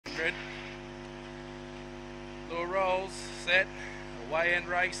rolls, set, away and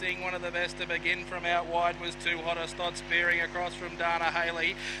racing. One of the best to begin from out wide was Too Hot a Stot, spearing across from Dana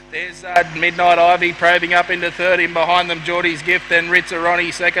Haley. There's Midnight Ivy probing up into third. In behind them, Geordie's Gift, then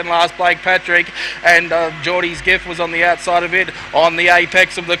Ritzaroni, second last Blake Patrick, and Geordie's Gift was on the outside of it, on the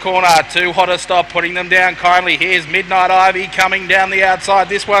apex of the corner. Too Hot a Stot putting them down kindly. Here's Midnight Ivy coming down the outside.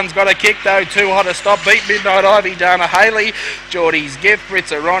 This one's got a kick though. Too Hot a Stot beat Midnight Ivy, Dana Haley, Geordie's Gift,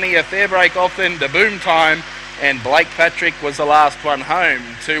 Ritzaroni, a fair break off then to Boom Time, and Blake Patrick was the last one home.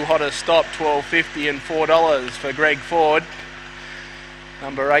 Too Hot a Stot, $12.50 and $4 for Greg Ford.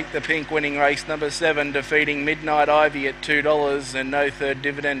 Number 8, the Pink, winning race number 7, defeating Midnight Ivy at $2, and no third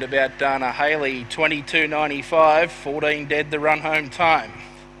dividend about Dana Haley, $22.95, 14 dead the run home time.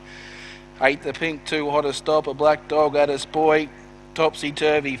 8, the Pink, Too Hot a Stot, a Black Dog, Addis Boy, Topsy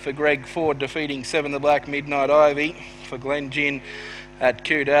Turvy for Greg Ford, defeating 7, the Black, Midnight Ivy for Glen Gin at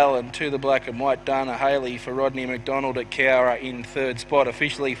Coodell, and 2, the Black and White, Dana Haley for Rodney McDonald at Cowra in third spot.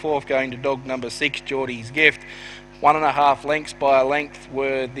 Officially fourth going to dog number 6, Geordie's Gift. 1.5 lengths by a length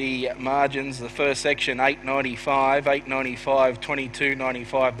were the margins. The first section 8.95, 8.95,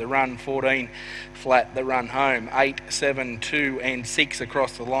 22.95 the run, 14 flat the run home. 8, 7, 2 and 6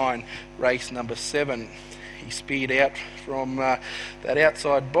 across the line, race number 7. He speared out from that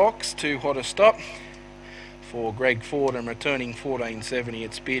outside box. Too Hot a Stot for Greg Ford, and returning 14.70,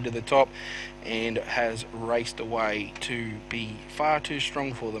 it speared to the top and has raced away to be far too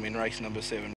strong for them in race number 7.